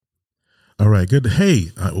All right, good. Hey,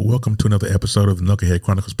 welcome to another episode of the Knucklehead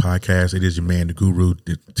Chronicles podcast. It is your man, the guru,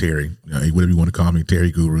 Terry, whatever you want to call me, Terry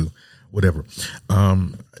Guru, whatever.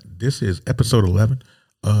 This is episode 11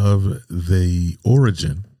 of the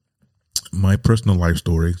origin, my personal life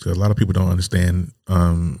story. So a lot of people don't understand,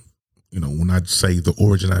 when I say the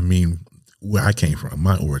origin, I mean where I came from,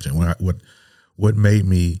 my origin, what made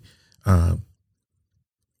me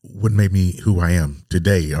who I am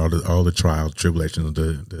today, all the trials, tribulations,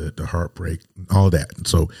 the heartbreak, all that. And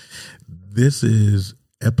so this is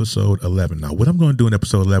episode 11. Now, what I'm going to do in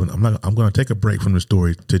episode 11, I'm going to take a break from the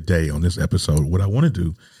story today on this episode. What I want to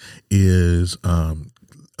do is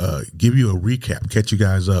give you a recap, catch you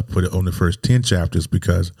guys up, put it on the first 10 chapters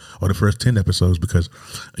or the first 10 episodes, because,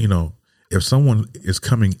 if someone is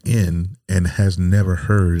coming in and has never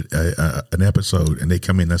heard an episode and they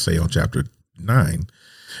come in, let's say on chapter 9,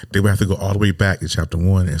 they will have to go all the way back to chapter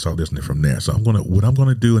 1 and start listening from there. So what I'm going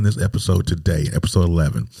to do in this episode today, episode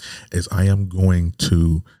 11, is I am going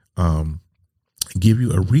to give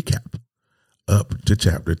you a recap up to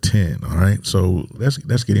chapter 10. All right. So let's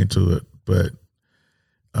get into it. But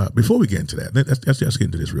before we get into that, let's get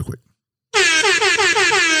into this real quick.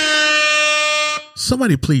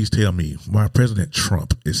 Somebody please tell me why President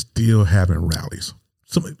Trump is still having rallies.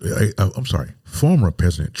 Former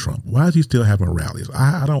President Trump. Why is he still having rallies?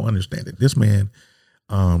 I don't understand it. This man,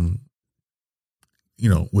 was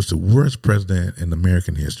the worst president in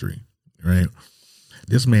American history, right?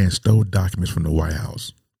 This man stole documents from the White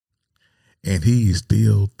House, and he is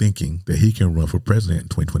still thinking that he can run for president in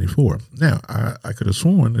 2024. Now, I could have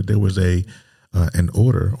sworn that there was an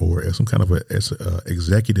order or some kind of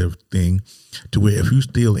executive thing to where if you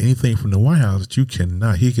steal anything from the White House,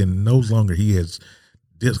 that he has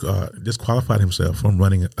disqualified himself from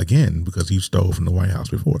running again because he stole from the White House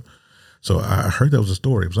before. So I heard that was a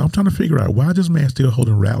story. So I'm trying to figure out why this man still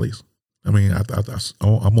holding rallies. I mean,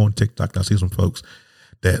 I'm on TikTok and I see some folks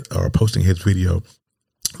that are posting his video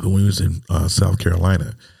when he was in South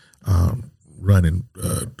Carolina running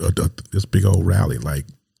this big old rally. Like,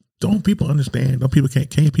 don't people understand?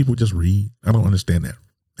 Can't people just read? I don't understand that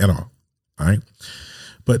at all. All right.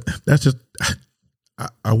 But that's just,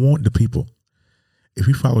 I want the people. If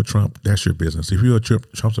you follow Trump, that's your business. If you're a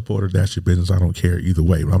Trump supporter, that's your business. I don't care either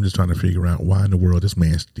way. But I'm just trying to figure out why in the world this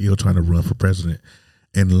man's still trying to run for president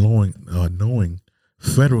and knowing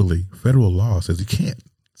federal law says he can't.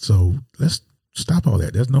 So let's stop all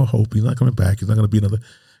that. There's no hope. He's not coming back. He's not going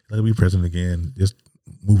to be president again. Just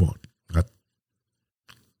move on.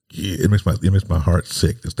 It makes my heart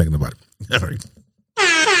sick just thinking about it. All right.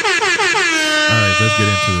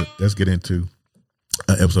 Let's get into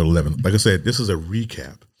episode 11. Like I said, this is a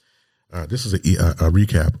recap. This is a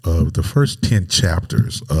recap of the first 10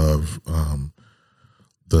 chapters of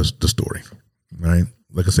the story. Right.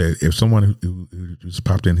 Like I said, if someone who just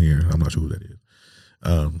popped in here, I'm not sure who that is.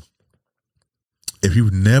 If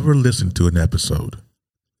you've never listened to an episode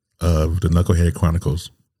of the Knucklehead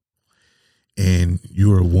Chronicles, and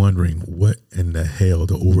you are wondering what in the hell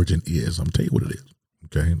the origin is, I'm tell you what it is.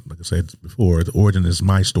 Okay. Like I said before, the origin is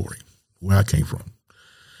my story, where I came from.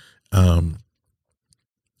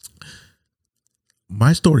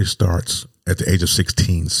 My story starts at the age of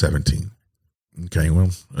 16, 17. Okay. Well,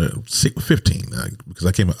 15, because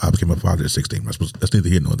I became a father at 16. That's neither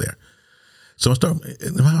here nor there. So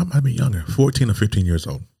I might be younger, 14 or 15 years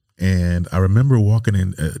old. And I remember walking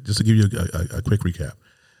in, just to give you a quick recap.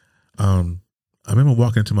 I remember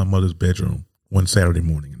walking into my mother's bedroom one Saturday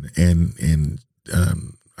morning, and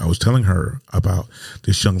I was telling her about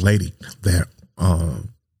this young lady that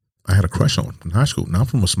I had a crush on in high school. Now, I'm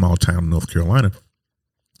from a small town in North Carolina.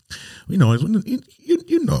 You know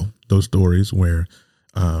those stories where,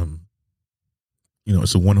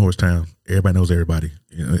 it's a one-horse town. Everybody knows everybody.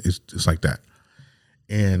 It's like that.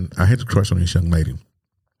 And I had a crush on this young lady,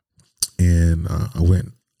 and I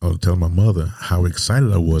was telling my mother how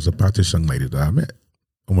excited I was about this young lady that I met,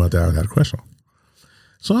 that I had a crush on.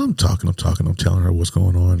 So I'm talking, I'm telling her what's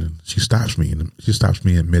going on, and she stops me in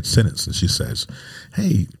mid-sentence, and she says,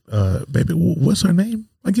 "Hey, baby, what's her name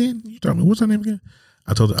again? You told me what's her name again?"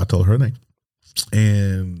 I told her name,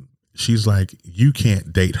 and she's like, "You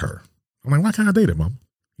can't date her." I'm like, "Why can't I date her, Mom?"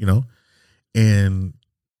 And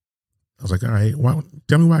I was like, "All right,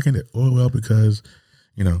 tell me why I can't date her." "Oh, well, because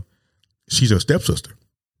she's your stepsister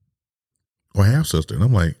or half sister." And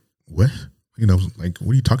I'm like, "What? What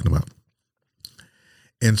are you talking about?"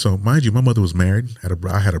 And so, mind you, my mother was married.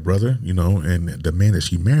 I had a brother, and the man that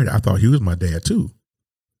she married, I thought he was my dad too.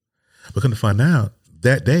 But come to find out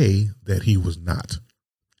that day that he was not.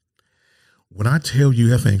 When I tell you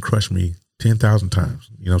that thing crushed me 10,000 times.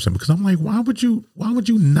 You know what I'm saying? Because I'm like, why would you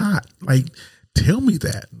not like tell me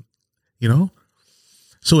that? You know?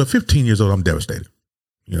 So at 15 years old, I'm devastated.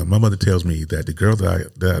 You know, my mother tells me that the girl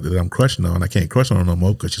that I'm crushing on, I can't crush on her no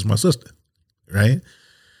more because she's my sister. Right?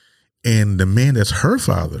 And the man that's her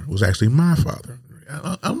father was actually my father.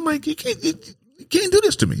 I'm like, you can't do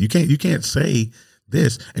this to me. You can't say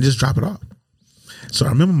this and just drop it off. So I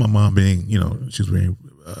remember my mom being, you know, she was very,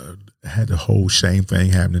 had the whole shame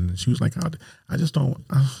thing happening. And she was like, I just don't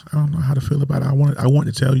know how to feel about it. I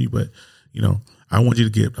wanted to tell you, but you know, I want you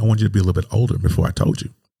to be a little bit older before I told you.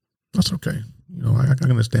 That's okay. You know, I can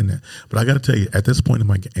understand that. But I got to tell you, at this point in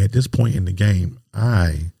the game,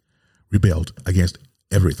 I rebelled against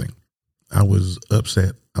everything. I was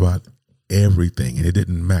upset about everything, and it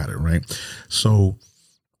didn't matter, right? So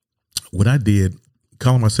what I did,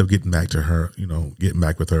 calling myself getting back to her, you know, getting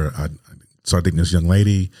back with her, I started dating this young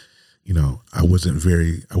lady. You know, I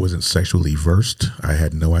wasn't sexually versed. I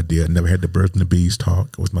had no idea. I never had the birds and the bees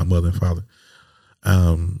talk with my mother and father.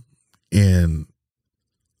 And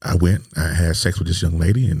I had sex with this young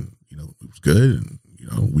lady, and, you know, it was good. And, you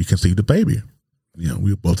know, we conceived a baby. You know,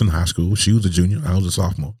 we were both in high school. She was a junior. I was a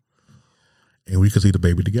sophomore. And we conceived a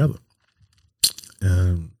baby together.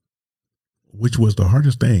 Which was the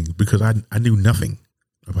hardest thing because I knew nothing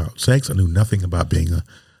about sex. I knew nothing about being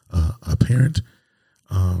a parent.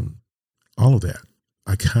 All of that.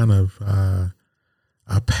 I kind of,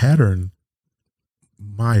 I patterned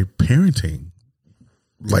my parenting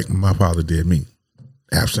like my father did me,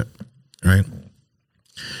 absent, right?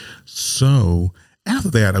 So after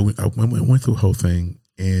that, I went through the whole thing,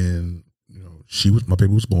 and you know, my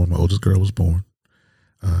baby was born. My oldest girl was born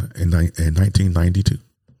in 1992.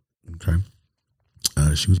 Okay,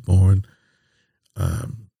 she was born.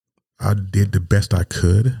 I did the best I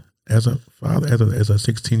could as a father, as a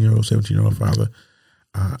 16-year-old, 17-year-old father.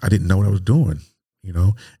 I didn't know what I was doing, you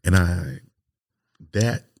know, and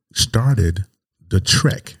that started the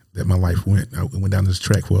trek that my life went. I went down this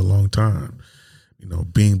trek for a long time, you know,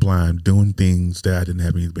 being blind, doing things that I didn't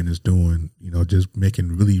have any business doing, you know, just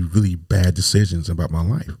making really, really bad decisions about my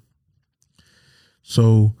life.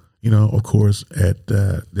 So, you know, of course, at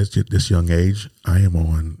this young age, I'm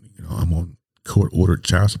on court-ordered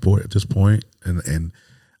child support at this point, and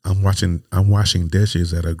I'm washing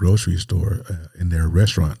dishes at a grocery store in their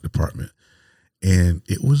restaurant department, and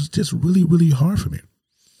it was just really, really hard for me.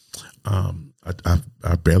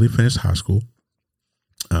 I barely finished high school.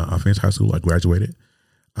 I finished high school. I graduated.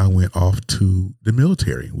 I went off to the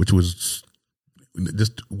military, which was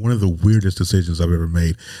just one of the weirdest decisions I've ever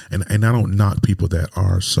made. And I don't knock people that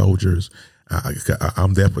are soldiers.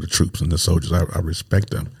 I'm there for the troops and the soldiers. I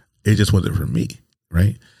respect them. It just wasn't for me,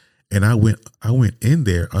 right? And I went in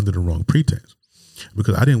there under the wrong pretense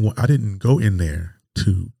because I didn't go in there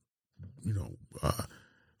to, you know,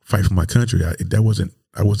 fight for my country.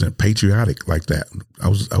 I wasn't patriotic like that. I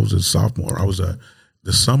was a sophomore.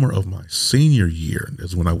 The summer of my senior year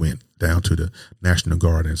is when I went down to the National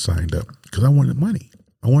Guard and signed up because I wanted money.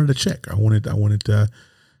 I wanted a check. I wanted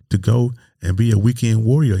to go and be a weekend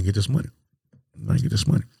warrior and get this money.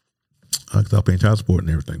 Because I was paying child support and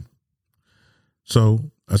everything.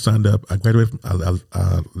 So I signed up. I graduated. I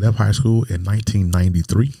left high school in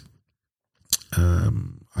 1993.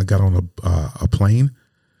 I got on a plane.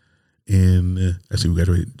 We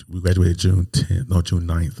graduated June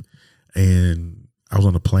 9th. And I was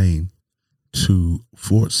on a plane to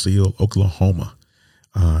Fort Sill, Oklahoma,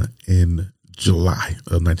 in July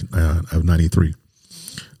of 93.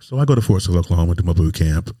 So I go to Fort Sill, Oklahoma, to my boot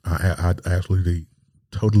camp. I absolutely,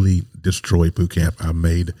 totally destroyed boot camp.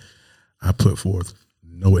 I put forth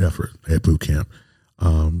no effort at boot camp.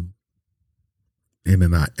 And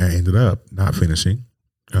then I ended up not finishing.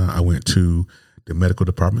 I went to the medical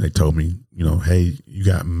department. They told me, you know, hey, you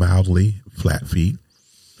got mildly flat feet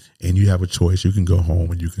and you have a choice. You can go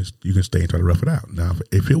home and you can stay and try to rough it out. Now,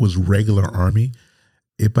 if it was regular Army,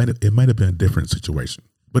 it might have been a different situation,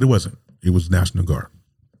 but it wasn't. It was National Guard.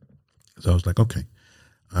 So I was like, okay,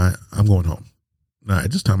 I'm going home. Now,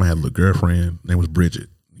 at this time I had a little girlfriend. Her name was Bridget,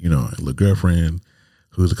 you know, a little girlfriend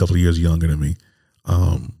who was a couple of years younger than me.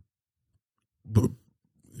 But,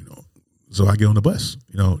 you know, so I get on the bus.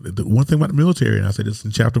 You know, the one thing about the military, and I said this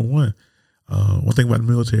in chapter 1, one thing about the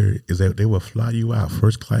military is that they will fly you out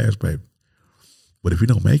first class, baby. But if you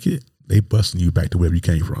don't make it, they busting you back to wherever you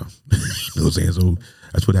came from. You know what I'm saying? So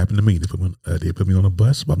that's what happened to me. They put me on a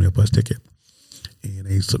bus, bought me a bus ticket, and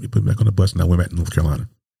they put me back on the bus, and I went back to North Carolina.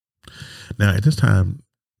 Now, at this time,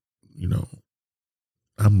 you know,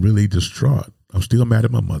 I'm really distraught. I'm still mad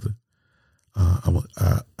at my mother.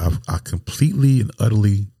 I completely and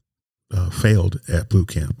utterly failed at boot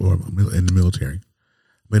camp or in the military.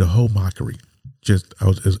 Made a whole mockery. It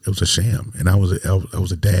was a sham, and I was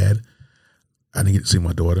a dad. I didn't get to see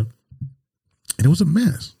my daughter, and it was a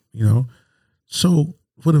mess, So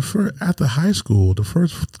after high school, the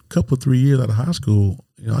first couple 3 years out of high school,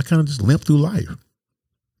 I kind of just limped through life.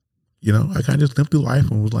 I kind of just limped through life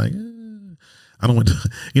and was like, I don't want to,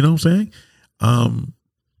 you know what I'm saying?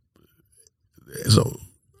 So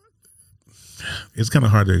it's kind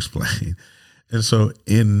of hard to explain. And so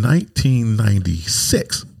in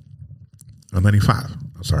 1996, 95,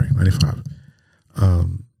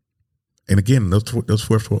 and again, those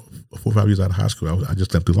 4 or 5 years out of high school, I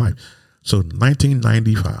just limped through life. So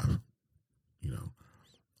 1995,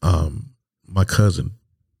 my cousin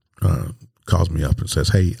calls me up and says,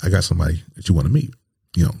 "Hey, I got somebody that you want to meet."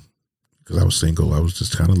 Because I was single, I was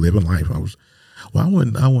just kind of living life. I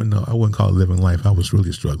wouldn't call it living life. I was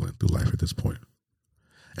really struggling through life at this point.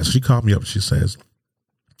 And so she called me up and she says,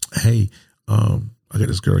 "Hey, I got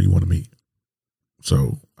this girl you want to meet."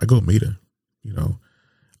 So I go meet her.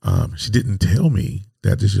 She didn't tell me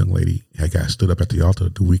that this young lady had got stood up at the altar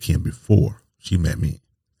the weekend before she met me.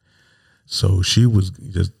 So she was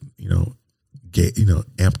just,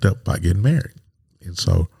 amped up by getting married. And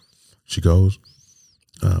so she goes,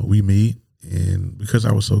 we meet, and because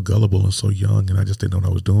I was so gullible and so young and I just didn't know what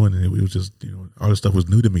I was doing, and it was just, all this stuff was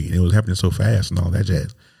new to me and it was happening so fast and all that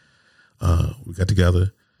jazz. We got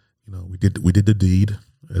together, we did the deed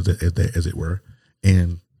as it were.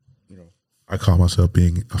 And, I call myself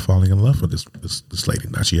falling in love with this lady.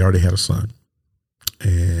 Now she already had a son,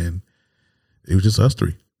 and it was just us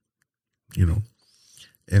three,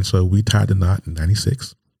 And so we tied the knot in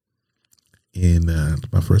 96 in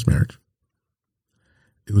my first marriage.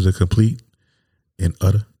 It was a complete and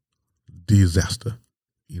utter disaster,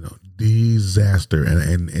 disaster.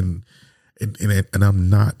 And I'm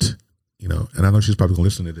not, and I know she's probably gonna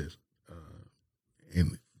listen to this.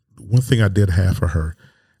 And one thing I did have for her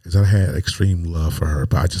is I had extreme love for her,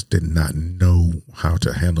 but I just did not know how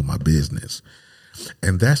to handle my business.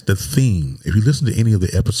 And that's the theme. If you listen to any of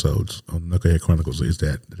the episodes on Knucklehead Chronicles, is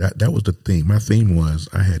that was the theme. My theme was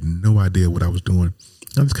I had no idea what I was doing.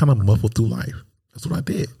 I just kind of muffled through life. That's what I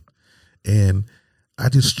did. And I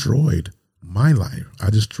destroyed my life. I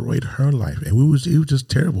destroyed her life. And it was just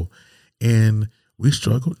terrible. And we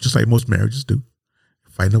struggled, just like most marriages do,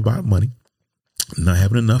 fighting about money, not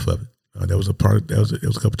having enough of it. There was a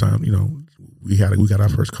couple times, we got our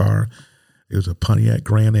first car. It was a Pontiac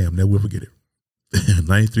Grand Am. Never will forget it.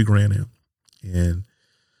 93 Grand Am. And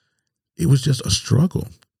it was just a struggle.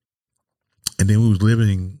 And then we were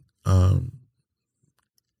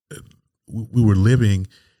living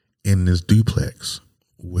in this duplex,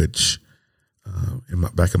 which,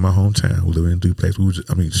 back in my hometown, we living in a duplex.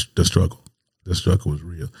 The struggle was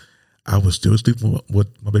real. I was still sleeping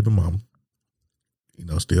with my baby mama.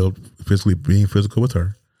 Still being physical with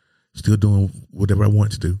her, still doing whatever I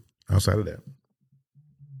wanted to do outside of that.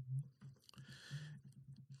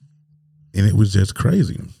 And it was just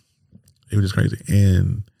crazy.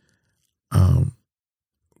 And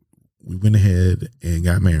we went ahead and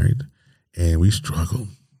got married, and we struggled.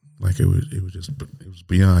 Like it was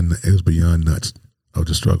beyond nuts of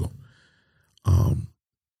the struggle.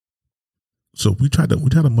 So we tried to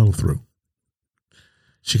muddle through.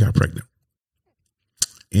 She got pregnant.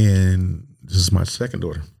 And this is my second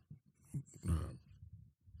daughter.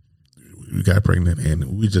 We got pregnant,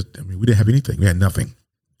 and we didn't have anything. We had nothing,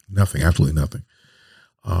 absolutely nothing.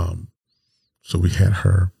 So we had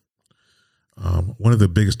her. One of the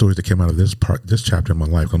biggest stories that came out of this chapter in my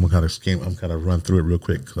life, I'm kind of run through it real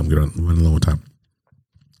quick because I'm going to run low on time.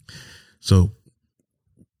 So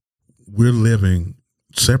we're living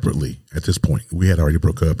separately at this point. We had already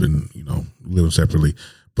broke up and, living separately,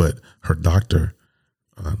 but her doctor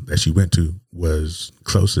that she went to was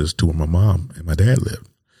closest to where my mom and my dad lived.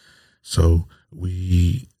 So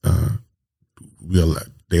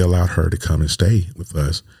they allowed her to come and stay with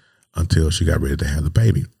us until she got ready to have the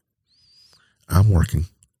baby. I'm working,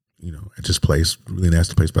 at this place, really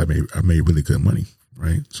nasty place, but I made really good money,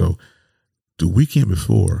 right? So the weekend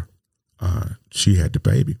before she had the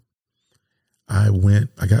baby, I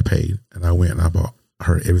got paid, and I went and I bought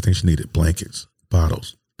her everything she needed: blankets,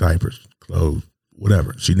 bottles, diapers, clothes,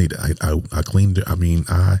 whatever she needed. I cleaned her.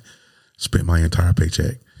 I spent my entire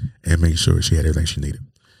paycheck and made sure she had everything she needed.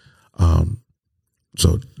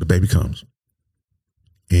 So the baby comes,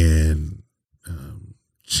 and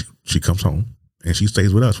she comes home, and she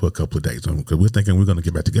stays with us for a couple of days because we're thinking we're going to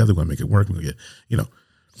get back together. We're going to make it work. We're going to get,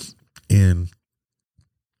 And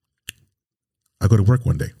I go to work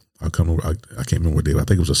one day. I can't remember what day. I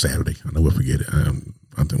think it was a Saturday. I know we'll forget it. I'm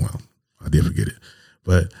thinking, well, I did forget it.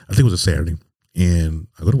 But I think it was a Saturday, and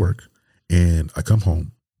I go to work, and I come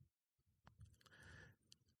home,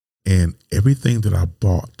 and everything that I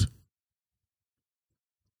bought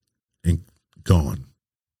and gone.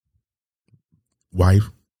 Wife,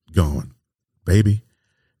 gone. Baby,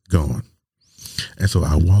 gone. And so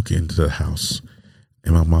I walk into the house,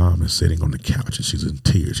 and my mom is sitting on the couch, and she's in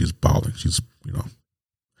tears. She's bawling. She's,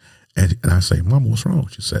 and I say, Mama, what's wrong?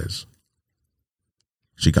 She says,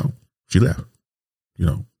 she gone. She left.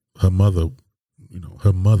 Her mother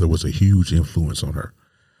was a huge influence on her.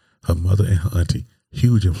 Her mother and her auntie,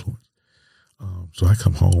 huge influence. So I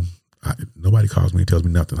come home. Nobody calls me and tells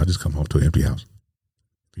me nothing. I just come home to an empty house.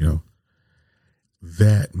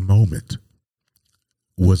 That moment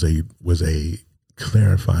was a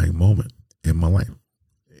clarifying moment in my life,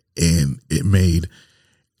 and it made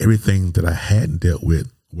everything that I hadn't dealt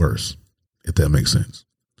with worse, if that makes sense.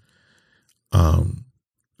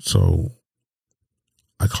 So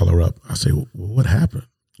I call her up. I say, well, what happened?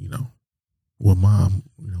 Well, Mom,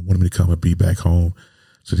 wanted me to come and be back home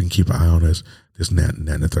so they can keep an eye on us, this and that, and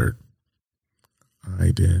that, and the third.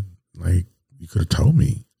 I did. You could have told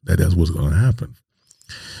me that that's what's going to happen.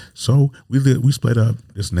 So we split up,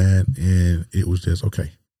 this and that, and it was just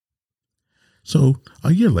okay. So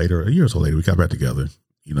a year or so later, we got back together,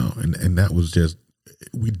 and that was just,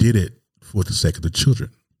 we did it for the sake of the children.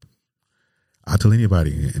 I tell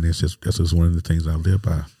anybody, and that's just one of the things I live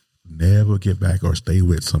by. Never get back or stay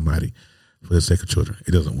with somebody for the sake of children.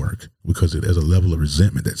 It doesn't work, because there's a level of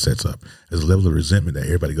resentment that sets up. There's a level of resentment that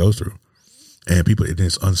everybody goes through, and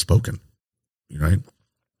it's unspoken, right?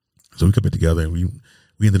 So we got back together, and we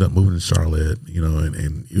ended up moving to Charlotte,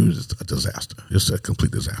 and it was just a disaster. Just a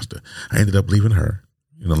complete disaster. I ended up leaving her.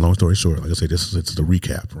 Long story short, like I said, it's the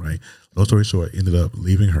recap, right? Long story short, ended up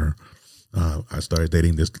leaving her. I started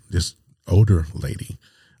dating this older lady.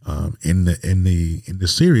 In the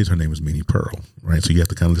series, her name is Minnie Pearl, right? So you have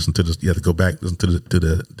to kind of listen to this. You have to go back, listen to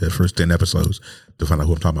the first 10 episodes to find out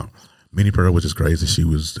who I'm talking about. Minnie Pearl was just crazy. She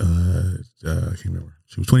was I can't remember.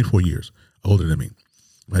 She was 24 years older than me.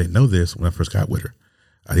 I didn't know this when I first got with her.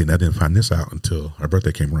 I didn't find this out until her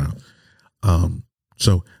birthday came around.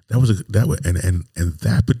 So and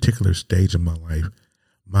that particular stage of my life,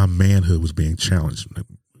 my manhood was being challenged.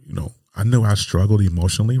 I know I struggled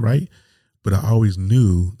emotionally, right? But I always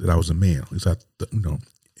knew that I was a man. At least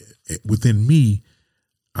within me,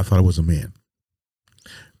 I thought I was a man.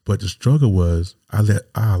 But the struggle was I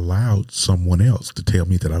allowed someone else to tell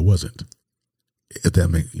me that I wasn't. If that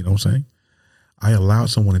makes, you know what I'm saying? I allowed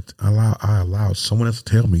someone else to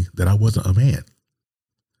tell me that I wasn't a man.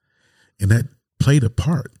 And that played a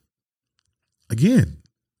part. Again,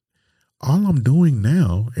 all I'm doing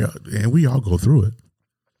now, and we all go through it,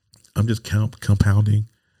 I'm just compounding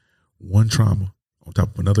one trauma on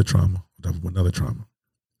top of another trauma on top of another trauma.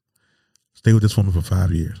 Stayed with this woman for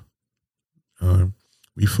 5 years.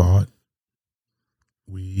 We fought.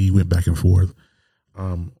 We went back and forth.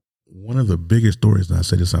 One of the biggest stories, and I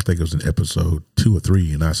said this, I think it was in episode 2 or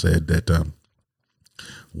 3, and I said that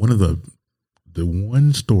the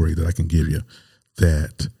one story that I can give you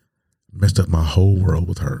that messed up my whole world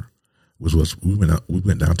with her was we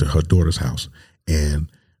went down to her daughter's house, and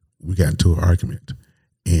we got into an argument,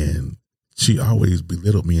 and she always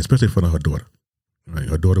belittled me, especially in front of her daughter. Right?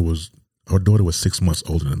 Her daughter was 6 months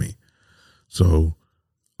older than me, so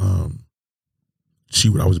she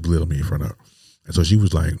would always belittle me in front of her, and so she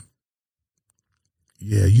was like,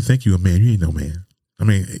 "Yeah, you think you're a man? You ain't no man." I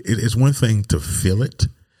mean, it's one thing to feel it.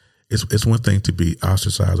 It's one thing to be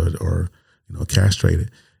ostracized or castrated.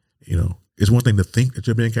 It's one thing to think that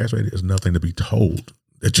you're being castrated. It's another thing to be told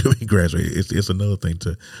that you're being castrated. It's another thing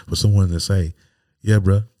for someone to say, "Yeah,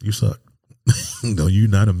 bro, you suck." You're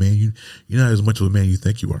not a man. You're not as much of a man you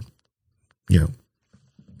think you are.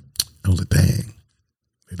 I was like, dang,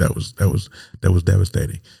 that was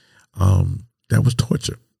devastating. That was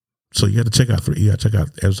torture. So you had to check out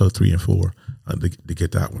episode 3 and 4 to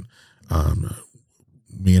get that one.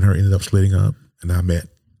 Me and her ended up splitting up, and I met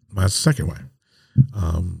my second wife.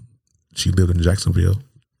 She lived in Jacksonville.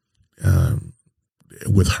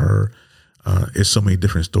 With her, there's so many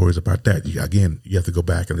different stories about that. You have to go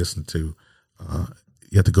back and listen to.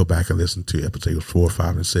 You have to go back and listen to episodes 4,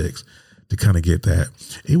 5, and 6 to kind of get that.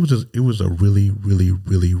 It was a really, really,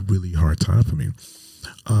 really, really hard time for me.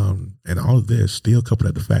 And all of this still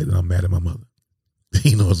coupled with the fact that I'm mad at my mother.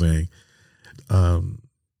 You know what I'm saying?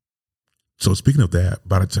 So speaking of that,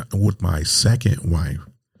 by the time with my second wife,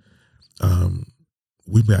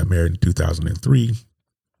 we got married in 2003.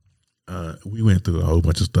 We went through a whole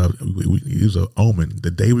bunch of stuff. It was an omen.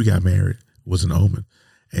 The day we got married was an omen,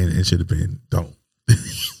 and it should have been don't.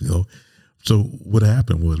 So what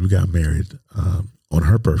happened was we got married on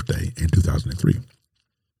her birthday in 2003.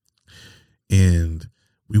 And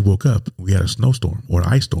we woke up, we had a snowstorm or an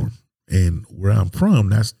ice storm. And where I'm from,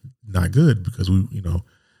 that's not good because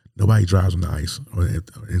nobody drives on the ice or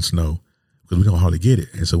in snow because we don't hardly get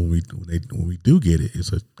it. And so when we do get it,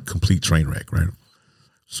 it's a complete train wreck, right?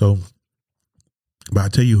 So, but I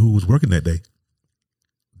tell you who was working that day,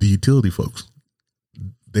 the utility folks.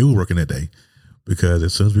 They were working that day because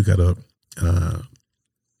as soon as we got up,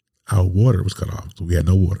 our water was cut off. So we had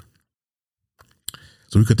no water.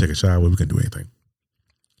 So we couldn't take a shower. We couldn't do anything.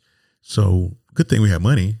 So good thing we had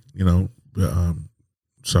money,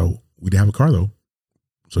 so we didn't have a car though.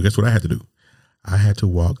 So guess what I had to do? I had to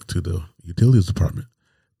walk to the utilities department,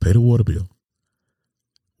 pay the water bill,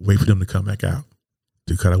 wait for them to come back out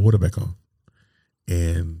to cut our water back on.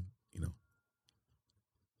 And,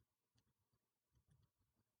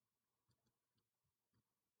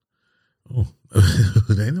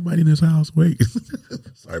 there ain't nobody in this house. Wait.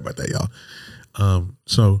 Sorry about that, y'all.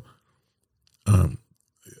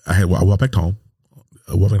 I walked back home.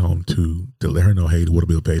 I walked back home to let her know, hey, the water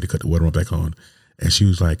bill paid, to cut the water back on. And she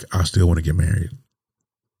was like, I still want to get married.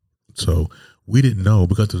 So we didn't know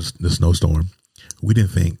because of the snowstorm. We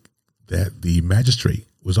didn't think that the magistrate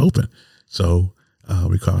was open. So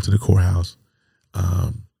we called to the courthouse,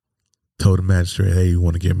 told the magistrate, hey, we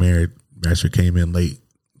want to get married. Magistrate came in late.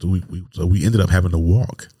 So we ended up having to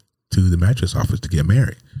walk to the magistrate's office to get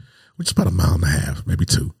married, which is about 1.5 miles, maybe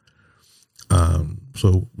 2.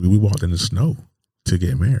 So we walked in the snow to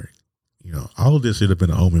get married. All of this should have been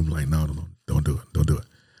an omen. Like, no, don't do it.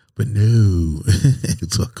 But no,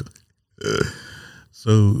 it took.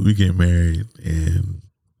 So we get married, and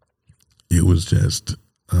it was just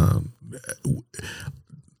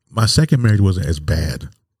my second marriage wasn't as bad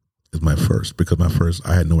as my first because my first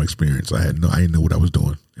I had no experience. I didn't know what I was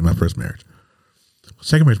doing in my first marriage.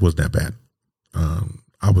 Second marriage wasn't that bad.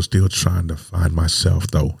 I was still trying to find myself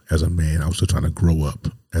though as a man. I was still trying to grow up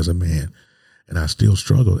as a man, and I still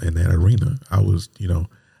struggled in that arena. I was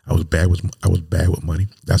bad with money.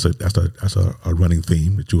 That's a running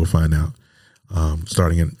theme that you will find out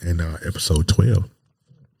starting in episode 12.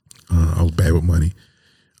 I was bad with money,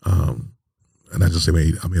 and I just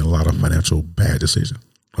made a lot of financial bad decisions,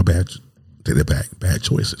 bad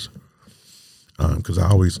choices. Because I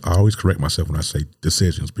always correct myself when I say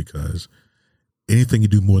decisions, because anything you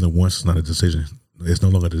do more than once is not a decision. It's no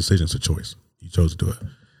longer a decision; it's a choice. You chose to do it,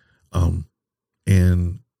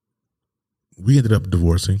 and we ended up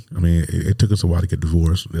divorcing. It took us a while to get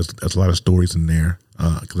divorced. There's a lot of stories in there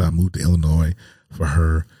because I moved to Illinois for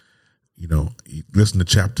her. Listen to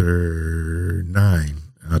chapter 9.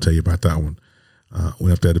 I'll tell you about that one.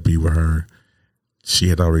 Went up there to be with her. She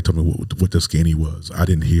had already told me what the skinny was. I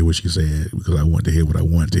didn't hear what she said because I wanted to hear what I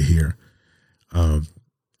wanted to hear. And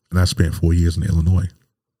I spent 4 years in Illinois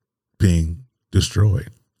being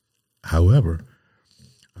destroyed. However,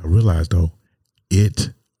 I realized, though,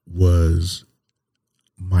 it was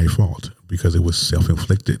my fault because it was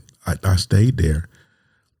self-inflicted. I stayed there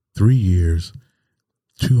 3 years,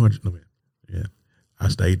 I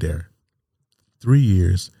stayed there 3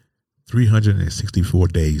 years, 364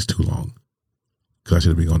 days too long because I should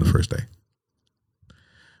have been gone the first day.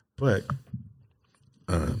 But,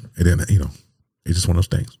 and then, it's just one of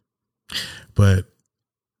those things. But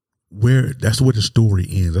that's where the story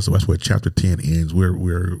ends. That's where chapter 10 ends.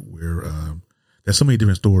 There's so many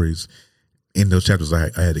different stories in those chapters. I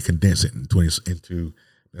had to condense it into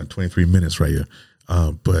 23 minutes right here.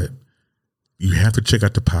 But you have to check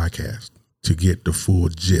out the podcast to get the full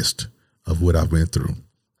gist of what I've been through.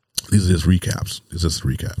 These are just recaps. It's just a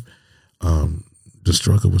recap. The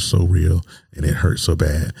struggle was so real and it hurt so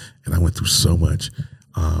bad, and I went through so much.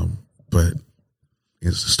 But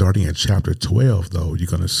it's starting in chapter 12, though, you're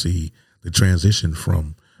going to see the transition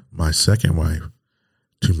from my second wife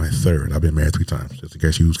to my third. I've been married 3 times, just in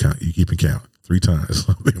case you keeping count. 3 times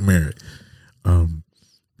I've been married.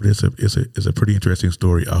 But it's a pretty interesting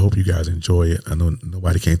story. I hope you guys enjoy it. I know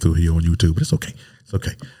nobody came through here on YouTube, but it's okay. It's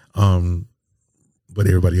okay. But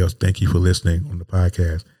everybody else, thank you for listening on the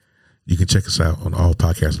podcast. You can check us out on all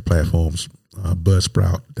podcast platforms,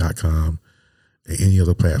 buzzsprout.com and any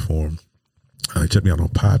other platform. Check me out on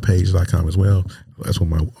podpage.com as well. That's where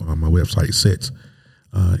my website sits.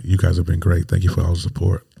 You guys have been great. Thank you for all the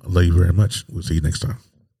support. I love you very much. We'll see you next time.